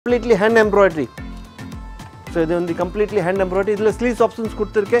completely hand embroidery. So இது வந்து completely hand embroidery. இதுல sleeves options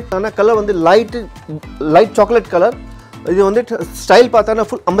கொடுத்திருக்கேன். ஆனா கலர் வந்து light chocolate color. இது வந்து ஸ்டைல் பார்த்தானா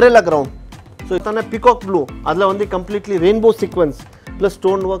full umbrella ground. So இதுதான peacock blue. அதுல வந்து completely rainbow sequence plus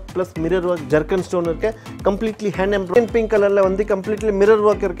stone work plus mirror work jerkin stone இருக்கு. Completely hand embroidery. Pink colorல வந்து completely mirror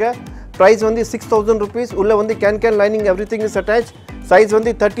work இருக்கு. Price வந்து 6000 rupees. உள்ள வந்து can lining everything is attached. Size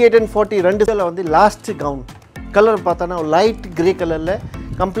வந்து 38 and 40 ரெண்டுல வந்து last gown. Color பார்த்தானா light grey colorல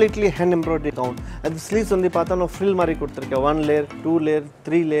completely hand embroidery gown. And the sleeves வந்து பார்த்தானா frill மாதிரி கொடுத்திருக்கேன். 1 layer, 2 layer,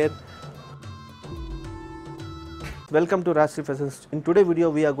 3 layer. Welcome to Rashri Fashions. In today's video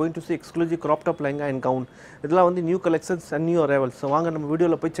we are going to see exclusive crop top lehenga and gown. இதெல்லாம் வந்து new collections and new arrivals. So வாங்க நம்ம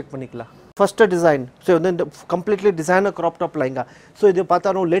வீடியோல போய் செக் பண்ணிக்கலாம். First design. So வந்து completely designer crop top lehenga. So இது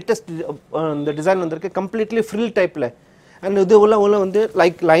பார்த்தானோ latest இந்த டிசைன் வந்திருக்கு completely frill typeல. And இது உள்ள வந்து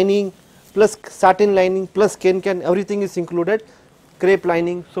like lining plus satin lining plus can everything is included. Crepe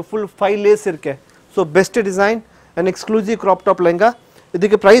lining. So full 5 layers இருக்கு. So best design and exclusive crop top lehenga.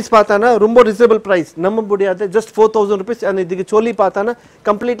 இதுக்கு price பார்த்தானா ரொம்ப reasonable price நம்ம முடியாது just 4000 rupees and இதுக்கு choli பார்த்தானா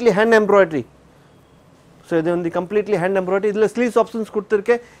completely hand embroidery. So இது வந்து completely hand embroidery. இதுல sleeves options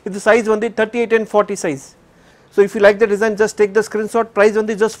கொடுத்திருக்கேன். இது size வந்து 38 and 40 size. So if you like the design just take the screenshot. Price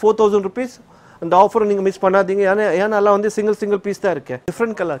வந்து just 4000 rupees. அந்த ஆஃபர் நீங்க மிஸ் பண்ணாதீங்க. ஏன்னா எல்லாம் வந்து சிங்கிள் பீஸ் தான் இருக்கு.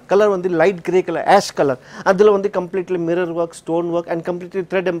 டிஃபரண்ட் கலர் வந்து light grey colour ash colour. அதுல வந்து completely mirror work, stone work and completely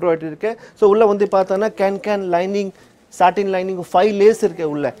thread embroidery இருக்கு. So உள்ள வந்து பார்த்தானா can lining satin lining 5 layers இருக்கு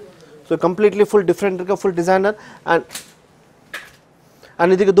உள்ள. So completely full different இருக்கு, full designer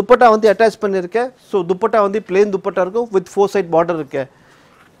and இதுக்கு துப்பட்டா வந்து அட்டாச் பண்ணிருக்கேன். So துப்பட்டா வந்து plain துப்பட்டா இருக்கும் with 4 side border இருக்கு.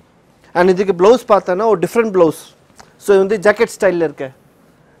 And இதுக்கு blouse பார்த்தானா ஒரு different blouse. So இது வந்து jacket style இருக்கு.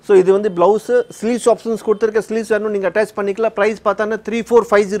 So இது வந்து blouse sleeves options கொடுத்திருக்க sleeves வேணும் நீங்க அட்டாச் பண்ணிக்கலாம். price பார்த்தானா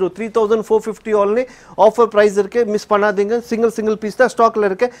 3450 3450 only offer price இருக்கு மிஸ் பண்ணாதீங்க. சிங்கிள் பீஸ் தான் ஸ்டாக்ல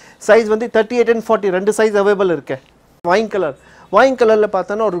இருக்கு. size வந்து 38 and 40 ரெண்டு size available இருக்கு. wine colorல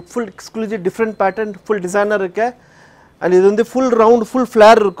பார்த்தானா ஒரு full exclusive different pattern full designer இருக்கு. and இது வந்து full round full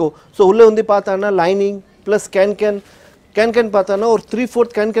flare இருக்கும். so உள்ள வந்து பார்த்தானா lining plus can பார்த்தானா ஒரு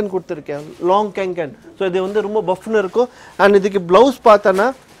 3/4 can கொடுத்திருக்கேன் long can. so இது வந்து ரொம்ப பஃப்னு இருக்கும். and இதுக்கு blouse பார்த்தானா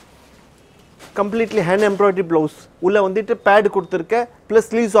completely hand embroidery blouse. உள்ள வந்துட்டு pad கொடுத்திருக்கேன் plus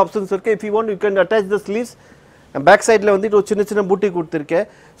sleeves options இருக்கு. if you want you can attach the sleeves. back side la vandittu chinna booty kuduthirke.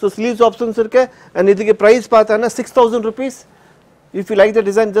 So sleeves options irukke and idhukku price pathana 6000 rupees. If you like the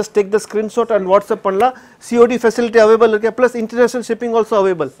design just take the screenshot and WhatsApp panla. COD facility available irukke plus international shipping also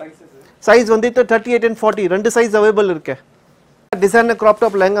available. Size vandittu 38 and 40 rendu size available irukke. Designer crop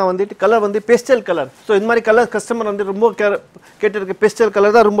top lehenga vandittu color vandu pastel color. So indha mari color customer vandu romba kettirukku pastel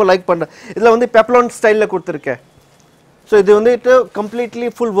color da romba like pandra. Idla vandu peplon style la kuduthirke. So இது வந்து completely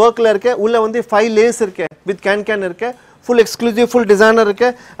full workல இருக்கு. உள்ள வந்து 5 layers இருக்கு with can இருக்கு. full exclusive full designer இருக்கு.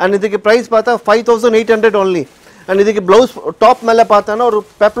 and இதுக்கு price பார்த்தா 5800 only. and இதுக்கு blouse top மேல பார்த்தானா ஒரு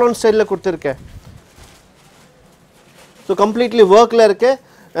peplon ஸ்டைல்ல கொடுத்திருக்கேன். so completely workல இருக்கு.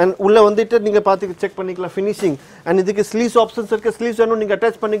 and உள்ள வந்துட்டு நீங்க பாத்து செக் பண்ணிக்கலாம் finishing. and இதுக்கு sleeves options இருக்கு. sleeves வேணும் நீங்க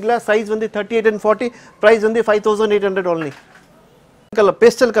attach பண்ணிக்கலாம். size வந்து 38 and 40 price வந்து 5800 only. color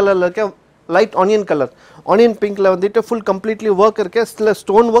pastel colorல இருக்கு. light onion pink la vandittu full completely work irukke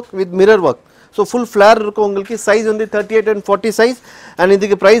stone work with mirror work. So full flare irukku ungalku size vandu 38 and 40 size. and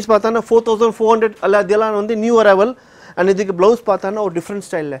idhukku price pathana 4400 alla adela vandu new arrival. and idhukku blouse pathana or different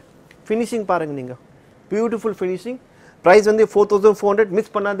style la finishing parunga neenga beautiful finishing. price vandu 4400 miss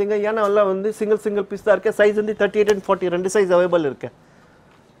pannadinga yana alla vandu single piece da irukke. size vandu 38 and 40 rendu size available irukke.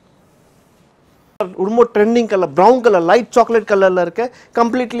 ரொம்ப trending color brown color light chocolate colorல இருக்கு.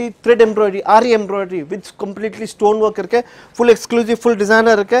 completely thread embroidery ari embroidery with completely stone work இருக்கு. full exclusive full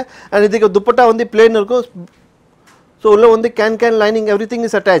designer இருக்கு. and இதுக்கு துப்பட்டா வந்து plain இருக்கும். so உள்ள வந்து can lining everything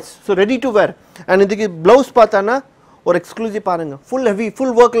is attached. so ready to wear. and இதுக்கு blouse பார்த்தானா ஒரு exclusive பாருங்க full heavy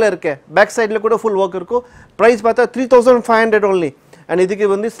full workல இருக்கு. back sideல கூட full work இருக்கும். price பார்த்தா 3500 only. and இதுக்கு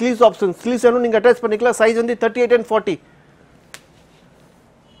வந்து sleeves option sleeves வேணும் நீங்க attach பண்ணிக்கலாம். size வந்து 38 and 40.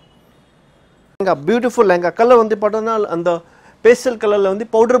 beautiful lehenga color வந்து பார்த்தா அந்த pastel colorல வந்து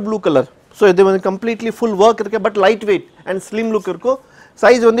powder blue color. so இது வந்து completely full work இருக்கு but light weight and slim look இருக்கும்.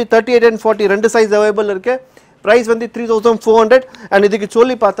 size வந்து 38 and 40 ரெண்டு size available இருக்கு. price வந்து 3400 and இதுக்கு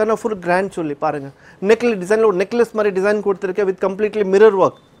choli பார்த்தா full grand choli பாருங்க. necklace design ஒரு necklace மாதிரி design கொடுத்திருக்கேன் with completely mirror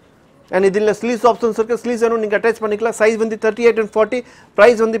work. and இதுல sleeves options இருக்கு. sleeves வேணும் நீங்க attach பண்ணிக்கலாம். size வந்து 38 and 40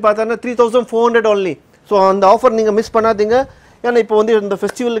 price வந்து பார்த்தா 3400 only. so அந்த ஆஃபர் நீங்க மிஸ் பண்ணாதீங்க. ஏன்னா இப்போ வந்து இந்த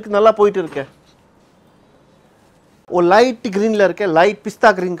ஃபெஸ்டிவலுக்கு நல்லா போயிட்டு இருக்கு. ஒரு லைட் greenல இருக்கு லைட் பிஸ்தா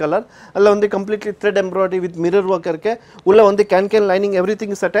green color. அதுல வந்து completely thread embroidery with mirror work இருக்கு. உள்ள வந்து can lining everything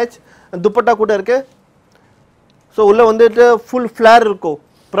is attached. Dupatta கூட இருக்கு. so உள்ள வந்து full flare இருக்கும்.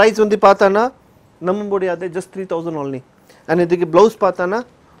 ப்ரைஸ் வந்து பார்த்தானா நம்ம முடியாது ஜஸ்ட் 3000 only. அண்ட் இதுக்கு ப்ளவுஸ் பார்த்தானா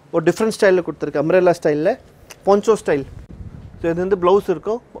ஒரு டிஃப்ரெண்ட் ஸ்டைலில் கொடுத்துருக்கு, அம்ப்ரெல்லா ஸ்டைலில் பொன்சோ ஸ்டைல். ஸோ இது வந்து ப்ளவுஸ்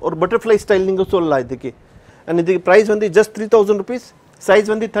இருக்கும், ஒரு பட்டர்ஃப்ளை ஸ்டைல் நீங்கள் சொல்லலாம் இதுக்கு. அண்ட் இதுக்கு ப்ரைஸ் வந்து ஜஸ்ட் 3000 rupees. சைஸ்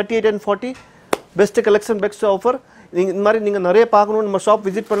வந்து 38 and 40. Best collection, best offer. நீங்கள் இந்த மாதிரி நீங்கள் நிறைய பார்க்கணும், நம்ம ஷாப்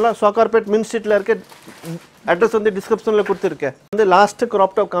விசிட் பண்ணலாம். சோக்கார்பேட் மின் ஸ்ட்ரீட்டில் இருக்க, அட்ரஸ் வந்து டிஸ்கிரிப்ஷனில் கொடுத்துருக்கேன். வந்து லாஸ்ட்டு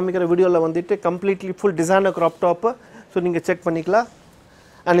க்ராப் டாப் காமிக்கிற வீடியோவில் வந்துட்டு completely full designer graph top. So நீங்கள் செக் பண்ணிக்கலாம்.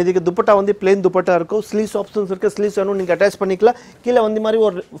 அண்ட் இதுக்கு துப்பட்டா வந்து பிளெயின் துப்பட்டா இருக்கும், ஸ்லீவ்ஸ் ஆப்ஷன்ஸ் இருக்குது, ஸ்லீவ்ஸ் வேணும் நீங்கள் அட்டாச் பண்ணிக்கலாம். கீழே வந்து மாதிரி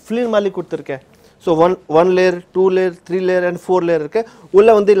ஒரு ஃபிலிம் மாதிரி கொடுத்துருக்கேன். So one layer, 2 layer, 3 layer and 4 layer இருக்குது.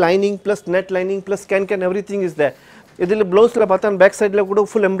 உள்ளே வந்து lining plus net lining plus can every thing is there. இதில் ப்ளவுஸில் பார்த்தா பேக் சைடில் கூட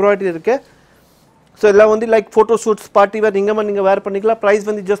ஃபுல் எம்ப்ராய்டரி இருக்குது. ஸோ இதெல்லாம் வந்து like photo shoots, party wear நீங்கள் வேர் பண்ணிக்கலாம். ப்ரைஸ்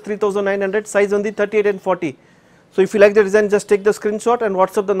வந்து ஜஸ்ட் 3900. சைஸ் வந்து 38 and 40. So if you like the design just take the screenshot and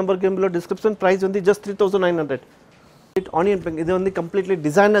WhatsApp the number given below description. Price வந்து ஜஸ்ட் 3900. ஆனியன் பிங்க், இது வந்து completely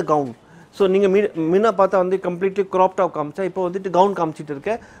designer gown. So நீங்கள் முன்ன பார்த்தா வந்து கம்ப்ளீட்லி க்ராப் டாப் காமிச்சா, இப்போ வந்துட்டு கவுன் காமிச்சிட்டு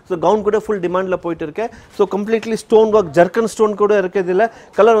இருக்கேன். ஸோ கவுன் கூட ஃபுல் டிமாண்டில் போயிட்டு இருக்கேன். So completely stone work, ஜர்க்கன் stone கூட இருக்குது. இதில்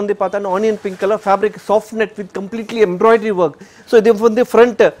கலர் வந்து பார்த்தா onion pink colour, fabric soft net with completely embroidery work. So இது வந்து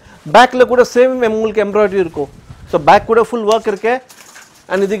ஃப்ரண்ட் பேக்கில் கூட சேம் உங்களுக்கு எம்ப்ராய்டரி இருக்கும். ஸோ பேக் கூட ஃபுல் ஒர்க் இருக்கு.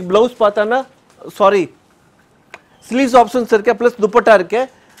 அண்ட் இதுக்கு ப்ளவுஸ் பார்த்தானா ஸ்லீவ்ஸ் ஆப்ஷன்ஸ் இருக்கு, ப்ளஸ் துப்பட்டா இருக்கு.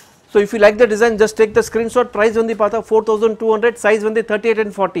 So if you like the design just take the screenshot. Price வந்து பார்த்தா 4200. சைஸ் வந்து 38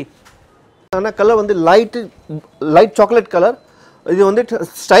 and 40. ஆனால் கலர் வந்து லைட் சாக்லேட் கலர். இது வந்துட்டு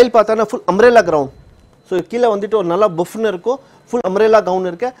ஸ்டைல் பார்த்தானா ஃபுல் அம்ப்ரெல்லா கவுன். ஸோ கீழே வந்துட்டு ஒரு நல்லா புஃப்னு இருக்கும், ஃபுல் அம்ப்ரெல்லா கவுன்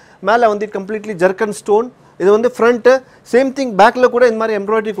இருக்கு. மேலே வந்து கம்ப்ளீட்லி ஜர்க்கன் ஸ்டோன். இது வந்து ஃப்ரண்ட்டு சேம் திங், பேக்கில் கூட இந்த மாதிரி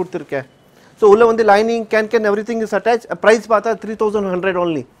எம்ப்ராய்டரி கொடுத்துருக்கேன். ஸோ உள்ள வந்து lining can every thing is attach. Price பார்த்தா 3100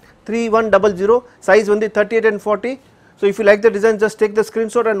 only. 3100. சைஸ் வந்து 38 and 40. So if you like the design, just take the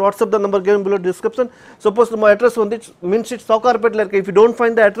screenshot and WhatsApp the number given below description. Suppose my address on the main street sowcarpet la irukku. If you don't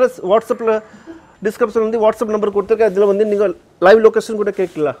find the address, WhatsApp la description on the WhatsApp number கொடுத்திருக்கேன். அதுல வந்து நீங்க live location கூட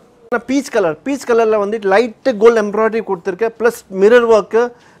கேட்கலாம். Beach கலர்ல வந்து light gold embroidery கொடுத்திருக்கேன், plus mirror work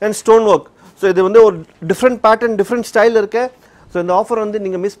and stone work. So இது வந்து ஒரு different pattern, different style இருக்கு. So இந்த ஆஃபர் வந்து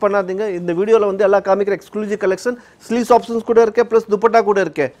நீங்க மிஸ் பண்ணாதீங்க. இந்த வீடியோல வந்து எல்லா காமிக்கிற எக்ஸ்க்ளூசிவ் கலெக்ஷன், ஸ்லீவ்ஸ் ஆப்ஷன்ஸ் கூட இருக்கு, plus துப்பட்டா கூட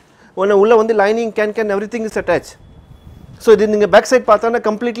இருக்கு. உள்ள வந்து lining can everything is attached. So இது நீங்க பேக் சைடு பார்த்தானா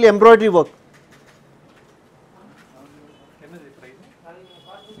கம்ப்ளீட்லி எம்ப்ராய்டரி ஒர்க்.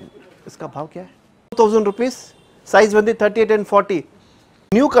 इसका भाव क्या है? 2000 rupees. साइज வந்து 38 and 40.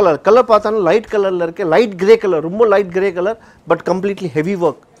 நியூ கலர் பார்த்தானா லைட் கலர்ல இருக்கு, லைட் கிரே கலர், ரொம்ப light grey colour, but completely heavy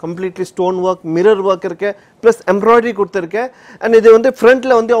work, completely stone work, mirror work இருக்கு, ப்ளஸ் எம்ப்ராய்டரி கொடுத்துருக்கு. அண்ட் இது வந்து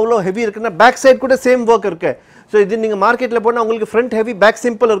ஃப்ரண்ட்ல வந்து அவ்வளோ ஹெவி இருக்குன்னா பேக் சைடு கூட சேம் ஒர்க் இருக்கு. ஸோ இது நீங்கள் மார்க்கெட்டில் போனால் உங்களுக்கு ஃப்ரண்ட் ஹெவி, பேக்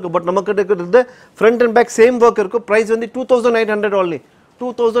சிம்பிள் இருக்கும். பட் நமக்கு இருக்கிறது front and back same work இருக்கும். ப்ரைஸ் வந்து 2900 only.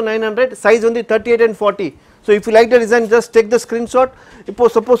 2900. சைஸ் வந்து 38 and 40. So if you like the design just take the screenshot. இப்போ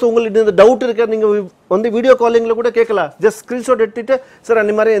சப்போஸ் உங்களுக்கு இந்த டவுட் இருக்க, நீங்கள் வந்து வீடியோ காலிங்கில் கூட கேட்கலாம். ஜஸ்ட் ஸ்க்ரீன்ஷாட் எடுத்துட்டு, சார்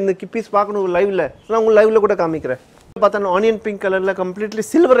அந்த மாதிரி இந்த பீஸ் பார்க்கணும் லைவ்ல, நான் உங்களுக்கு லைவ்ல கூட காமிக்கிறேன். பார்த்தா ஆனியன் பிங்க் கலரில் கம்ப்ளீட்லி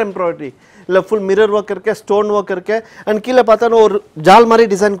சில்வர் எம்ப்ராய்டரி, இல்லை ஃபுல் மிரர் ஒர்க் இருக்கு, ஸ்டோன் ஒர்க் இருக்கு. அண்ட் கீழே பார்த்தா ஒரு ஜால் மாதிரி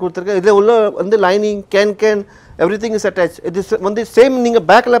டிசைன் கொடுத்துருக்கு. இதில் உள்ள வந்து lining can everything is attached. இது வந்து சேம், நீங்கள்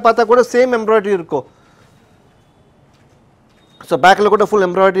பேக்கில் பார்த்தா கூட சேம் எம்ப்ராய்டரி இருக்கும். ஸோ பேக்கில் கூட ஃபுல்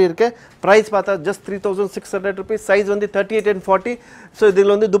எம்ப்ராய்டரி இருக்கு. ப்ரைஸ் பார்த்தா ஜஸ்ட் 3600 rupees. சைஸ் வந்து 38 and 40. ஸோ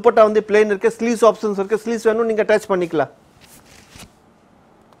இதில் வந்து துப்பட்டா வந்து பிளெயின் இருக்கு, ஸ்லீவ்ஸ் ஆப்ஷன்ஸ் இருக்கு, ஸ்லீவ்ஸ் வேணும் நீங்கள் அட்டாச் பண்ணிக்கலாம்.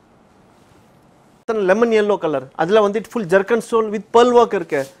 லெமன் yellow கலர், அதில் வந்து full ஜர்க்கன் stone with pearl work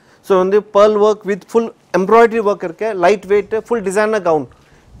இருக்கு. ஸோ வந்து pearl work with full embroidery work இருக்கு, light weight, full designer gown.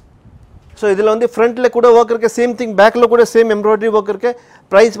 So இதில் வந்து ஃப்ரண்ட்டில் கூட ஒர்க் இருக்குது, சேம் திங் பேக்கில் கூட சேம் எம்ப்ராய்டரி ஒர்க் இருக்குது.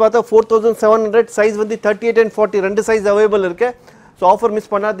 ப்ரைஸ் பார்த்தா 4700. சைஸ் வந்து 38 and 40. 2 சைஸ் அவைலபிள் இருக்குது. ஸோ ஆஃபர் மிஸ்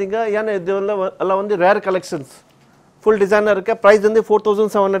பண்ணாதீங்க. ஏன்னா இது எல்லாம் வந்து ரேர் கலெக்ஷன்ஸ், ஃபுல் டிசைனர் இருக்குது. ப்ரைஸ் வந்து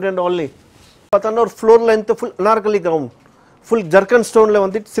 4700 only. பார்த்தோன்னா ஒரு floor length full Anarkali gown, full ஜர்க்கன் ஸ்டோனில்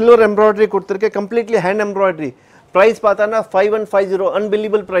வந்து சில்வர் எம்ப்ராய்டரி கொடுத்துருக்கு, கம்ப்ளீட்லி ஹேண்ட் எம்ப்ராய்டரி. ப்ரைஸ் பார்த்தானா 5150.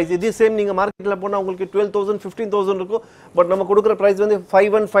 Unbelievable price. இது சேம் நீங்கள் மார்க்கெட்டில் போனால் உங்களுக்கு 12,000 15,000 இருக்கும். பட் நம்ம கொடுக்குற ப்ரைஸ் வந்து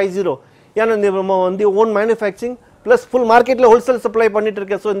 5150. ஏன்னா நம்ம வந்து ஓன் மேனுஃபேக்சரிங் ப்ளஸ் ஃபுல் மார்க்கெட்டில் ஹோல்சேல் சப்ளை பண்ணிட்டு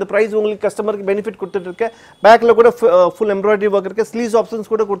இருக்கேன். ஸோ இந்த ப்ரைஸ் உங்களுக்கு கஸ்டமருக்கு பெனிஃபிட் கொடுத்துட்டு இருக்கேன். பேக்கில் கூட ஃபுல் எம்ப்ராய்டரி ஒர்க் இருக்கு, ஸ்லீவ்ஸ்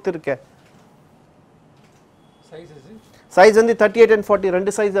ஆப்ஷன்ஸ் கூட கொடுத்துருக்கேன். சைஸ் வந்து 38 and 40.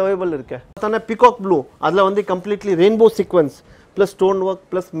 2 சைஸ் அவைலபிள் இருக்கு. பார்த்தோன்னா பிகாக் ப்ளூ, அதில் வந்து completely rainbow sequence plus stone work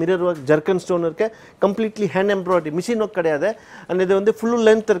plus mirror work, ஜர்க்கன் stone இருக்கு, completely hand embroidery, machine work கிடையாது. அண்ட் இது வந்து ஃபுல்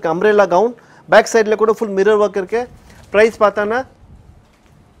லென்த் இருக்கு, அம்ப்ரெல்லா கவுன். பேக் சைடில் கூட ஃபுல் மிரர் ஒர்க் இருக்கு. ப்ரைஸ் பார்த்தோன்னா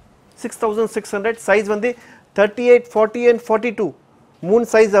 6600. சைஸ் வந்து 38 40 and 42. 3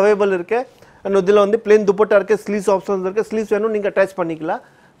 சைஸ் அவைலபிள் இருக்கு. அண்ட் இதில் வந்து பிளேன் துப்பட்டா இருக்கு, ஸ்லீவ்ஸ் ஆப்ஷன்ஸ் இருக்கு, ஸ்லீவ்ஸ் வேணும் நீங்கள் அட்டாச் பண்ணிக்கலாம்.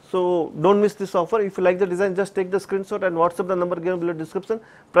 So don't miss this offer. If you like the design, just take the screenshot and WhatsApp the number given below description.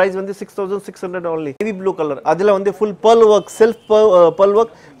 Price வந்து 6600 only. Navy blue color. அதில வந்து full pearl work, self pearl work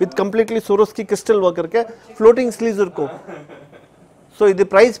with completely Swarovski crystal work இருக்கு. Floating sleeves இருக்கும். So இது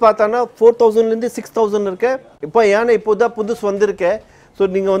price பார்த்தானா 4000 ல இருந்து 6000 இருக்கு. இப்போ ஏன்னா இப்போதான் புதுசு வந்திருக்கு.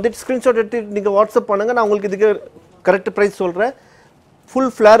 So நீங்க வந்து screenshot எடுத்து நீங்க WhatsApp பண்ணுங்க, நான் உங்களுக்கு இதுக்கு கரெக்ட் price சொல்றேன். Full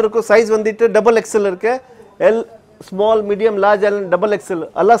flare இருக்கும். Size வந்துட்டு double XL இருக்கு. L small medium large and double XL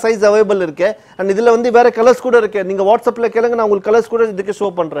எல்லா சைஸ் அவைலபிள் இருக்கு. and இதுல வந்து வேற கலர்ஸ் கூட இருக்கு. நீங்க வாட்ஸ்அப்ல கேளுங்க, நான் உங்களுக்கு கலர்ஸ் கூட இதுக்கு ஷோ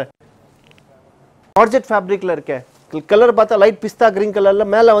பண்றேன். ஜார்ஜெட் ஃபேப்ரிக்ல இருக்கு. கலர் பார்த்தா லைட் பிஸ்தா கிரீன் கலர்ல,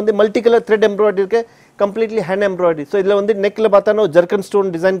 மேல வந்து மல்டி கலர் த்ரெட் எம்ப்ராய்டரி இருக்கு, கம்ப்ளீட்லி ஹேண்ட் எம்ப்ராய்டரி. சோ இதுல வந்து நெக்ல பார்த்தானா ஒரு ஜர்க்கன் ஸ்டோன்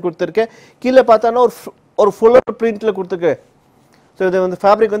டிசைன் கொடுத்திருக்கு, கீழ பார்த்தானா ஒரு ஃபுல்லர் பிரிண்ட்ல கொடுத்திருக்கு. சோ இது வந்து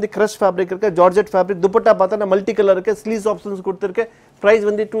ஃபேப்ரிக் வந்து கிரஷ் ஃபேப்ரிக் இருக்கு, ஜார்ஜெட் ஃபேப்ரிக். துப்பட்டா பார்த்தானா மல்டி கலர் இருக்கு, ஸ்லீவ்ஸ் ஆப்ஷன்ஸ் கொடுத்திருக்கு. பிரைஸ்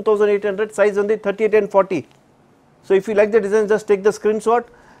வந்து 2800, சைஸ் வந்து 38 and 40. So if you like the design, just take the screenshot.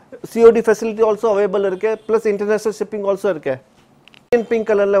 COD facility also available irke, plus international shipping also irke. In pink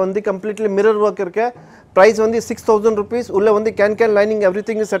color la vandi completely mirror work irke. Price vandi 6000 rupees. Ulla vandi can lining,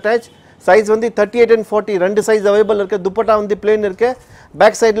 everything is attached. Size vandi 38 and 40. Rendu size available irke. Dupatta vandi plain irke.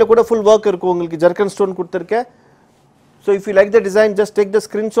 Back side la kuda full work irukku, ungalku jerkin stone kuduthirke. So if you like the design, just take the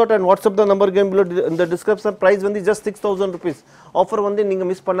screenshot and WhatsApp the number given below in the description. Price vandi just 6000 rupees. Offer vandi neenga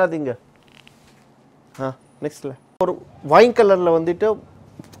miss pannadinga. Next la ஒரு wine கலர்ல வந்துட்டு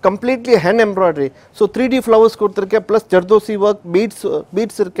completely hand embroidery. So 3D flowers கொடுத்திருக்க, plus zardozi work,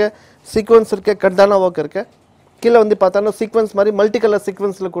 beads இருக்கு, sequence இருக்கு, கர்தானா work இருக்கு. கீழ வந்து பார்த்தானா sequence மாதிரி மல்டி கலர்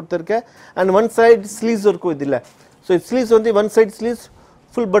sequenceல கொடுத்திருக்க, and one side sleeves இருக்கும் இதுல. So sleeves வந்து one side sleeves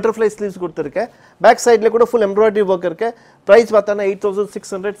full butterfly sleeves கொடுத்திருக்க, back sideல கூட full embroidery work இருக்கு. price பார்த்தானா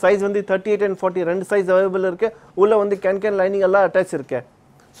 8600, size வந்து 38 and 40, ரெண்டு size available இருக்கு. உள்ள வந்து can lining எல்லாம் attach இருக்கு.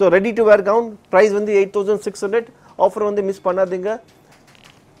 So ready to wear gown, price வந்து 8600. Offer வந்து மிஸ் பண்ணாதீங்க.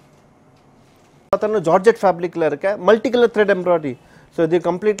 பார்த்தா ஜார்ஜெட் ஃபேப்ரிக்ல இருக்க, multi colour thread embroidery. So இது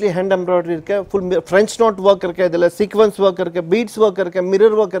கம்ப்ளீட்லி ஹேண்ட் எம்ப்ராய்டரி இருக்கு, ஃபுல் ஃப்ரெஞ்ச் நாட் ஒர்க் இருக்கு, இதில் சீக்வன்ஸ் ஒர்க் இருக்கு, பீட்ஸ் ஒர்க் இருக்கு,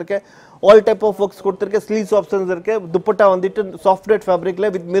 மிரர் ஒர்க் இருக்கு, ஆல் டைப் ஆஃப் ஒர்க்ஸ் கொடுத்துருக்கு. ஸ்லீவ்ஸ் ஆப்ஷன்ஸ் இருக்கு. துப்பட்டா வந்துட்டு சாஃப்ட்வேர் ஃபேப்ரிக்ல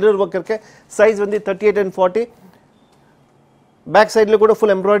வித் மிரர் ஒர்க் இருக்கு. சைஸ் வந்து 38 and 40. பேக் சைட்ல கூட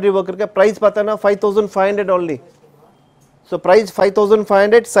ஃபுல் எம்ப்ராய்டரி ஒர்க் இருக்கு. பிரைஸ் பார்த்தா 5500 only. So price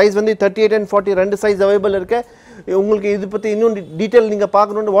 5500, size வந்து 38 and 40, ரெண்டு size available இருக்கு. உங்களுக்கு இது பத்தி இன்னும் டீடைல் நீங்க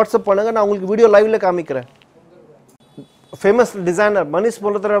பார்க்கணும்னு வாட்ஸ்அப் பண்ணுங்க, நான் உங்களுக்கு வீடியோ லைவ்ல காமிக்கிறேன். ஃபேமஸ் டிசைனர் மனிஷ்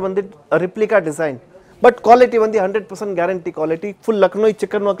மல்ஹோத்ரா வந்து ரெப்ளிகா டிசைன், பட் குவாலிட்டி வந்து 100% கேரண்டி குவாலிட்டி. ஃபுல் லக்னோய்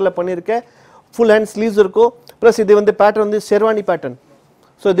சிக்கன் ஒர்க்ல பண்ணிருக்கேன். ஃபுல் ஹேண்ட் ஸ்லீவ்ஸ் இருக்கும். ப்ளஸ் இது வந்து பேட்டர்ன் வந்து ஷெர்வானி பேட்டர்ன்.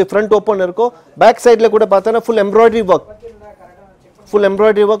 ஸோ இது ஃப்ரண்ட் ஓப்பன் இருக்கும். பேக் சைட்ல கூட பார்த்தோன்னா full embroidery work, full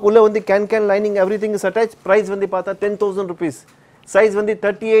embroidery work. உள்ள வந்து can lining, everything is attached. price வந்து பார்த்தா 10000 rupees. size வந்து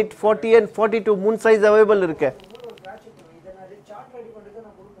 38, 40 and 42 மூணு size available இருக்கு.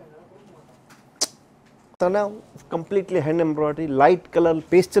 தானா completely hand embroidery, light color,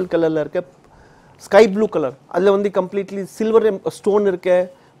 pastel colorல இருக்கு, sky blue color. அதுல வந்து completely silver stone இருக்கு,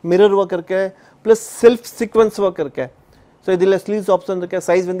 mirror work இருக்கு, plus self sequence work இருக்கு. so இதுல sleeves option இருக்கு.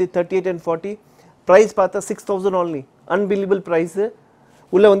 size வந்து 38 and 40. price பார்த்தா 6000 only. unbelievable price.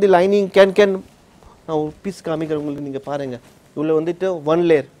 உள்ள வந்து லைனிங் கேன் நான் ஒரு பீஸ் காமிக்கிறேன் உங்களுக்கு, நீங்க பாருங்க. உள்ள வந்துட்டு 1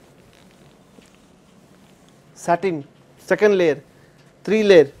 layer satin, second layer, 3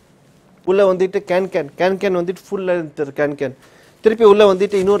 layer. உள்ள வந்துட்டு கேன் வந்துட்டு ஃபுல் லென்த் கேன். திருப்பி உள்ள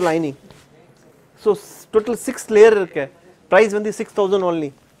வந்துட்டு இன்னொரு லைனிங். ஸோ டோட்டல் 6 layer இருக்கு. price வந்து 6000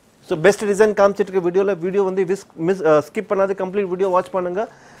 only. ஸோ பெஸ்ட் டிசைன் காமிச்சிட்டு இருக்க வீடியோ வந்து ஸ்கிப் பண்ணாத கம்ப்ளீட் வீடியோ வாட்ச் பண்ணுங்க.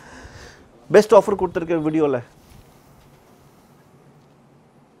 பெஸ்ட் ஆஃபர் கொடுத்துருக்க வீடியோல.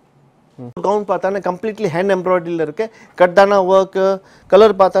 கவுன் பார்த்தானா கம்ப்ளீட்லி ஹேண்ட் எம்ப்ராய்டரியில் இருக்கு. கட்டானா ஒர்க்.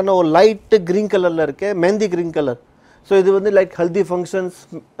 கலர் பார்த்தானா ஒரு லைட் கிரீன் கலர்ல இருக்கு, மெஹந்தி கிரீன் கலர். ஸோ இது வந்து like haldi functions,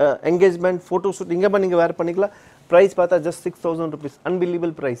 engagement, photo shoot இங்கே நீங்கள் வேர் பண்ணிக்கலாம். ப்ரைஸ் பார்த்தா ஜஸ்ட் 6000 rupees.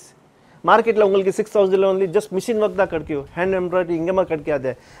 Unbelievable price. மார்க்கெட்டில் உங்களுக்கு 6000 only ஜஸ்ட் மிஷின் ஒர்க் தான் கிடைக்கும், ஹேண்ட் எம்ப்ராய்டரி இங்கேமா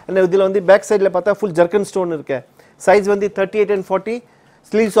கிடைக்காது. அண்ட் இதில் வந்து பேக் சைடில் பார்த்தா ஃபுல் ஜர்க்கன் ஸ்டோன் இருக்கு. சைஸ் வந்து 38 and 40.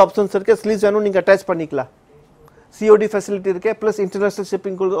 ஸ்லீவ்ஸ் ஆப்ஷன்ஸ் இருக்கு. ஸ்லீவ்ஸ் வேணும் நீங்கள் அட்டாச் பண்ணிக்கலாம். COD facility இருக்கு, plus international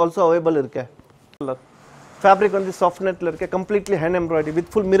shipping also available இருக்கு. ஃபேப்ரிக் வந்து சாஃப்ட் நெட்ல இருக்கு, completely hand embroidery with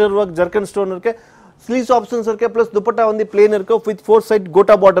full mirror work, ஜர்க்கன் stone இருக்கு. ஸ்லீவ்ஸ் ஆப்ஷன்ஸ் இருக்கு, ப்ளஸ் துப்பட்டா வந்து பிளேன் இருக்கு வித் 4 side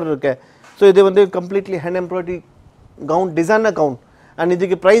கோட்டா பார்டர் இருக்கு. ஸோ இது வந்து completely hand embroidery gown, designer gown. And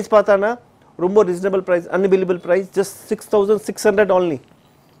இதுக்கு ப்ரைஸ் பார்த்தானா ரொம்ப reasonable price, unbelievable price, just 6600 only.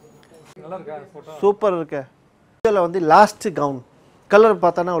 Super இருக்கு. இதில் வந்து லாஸ்ட் கவுன் கலர்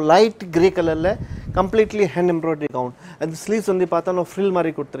பார்த்தானா லைட் கிரே கலர்ல கம்ப்ளீட்லி ஹேண்ட் எம்ப்ராய்டரி கவுன். அந்த ஸ்லீவ்ஸ் வந்து பார்த்தானா ஃப்ரில்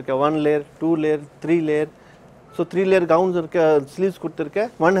மாதிரி கொடுத்துருக்கேன். 1 layer, 2 layer, 3 layer. So 3 layer gowns இருக்கு, ஸ்லீவ்ஸ் கொடுத்துருக்கேன்.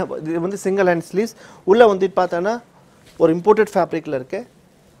 இது வந்து சிங்கிள் ஹேண்ட் ஸ்லீவ்ஸ். உள்ள வந்து பார்த்தானா ஒரு இம்போர்ட்டட் ஃபேப்ரிக்ல இருக்கு.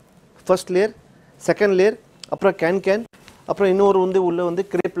 ஃபர்ஸ்ட் லேயர், செகண்ட் லேயர், அப்புறம் கேன், அப்புறம் இன்னொரு வந்து உள்ள வந்து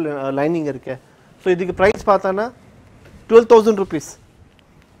கிரேப் லைனிங் இருக்கு. ஸோ இதுக்கு ப்ரைஸ் பார்த்தானா 12,000 rupees.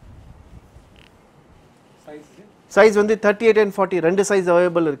 சைஸ் வந்து 38 and 40 ரெண்டு சைஸ்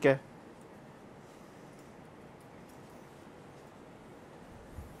அவைலபிள் இருக்கு.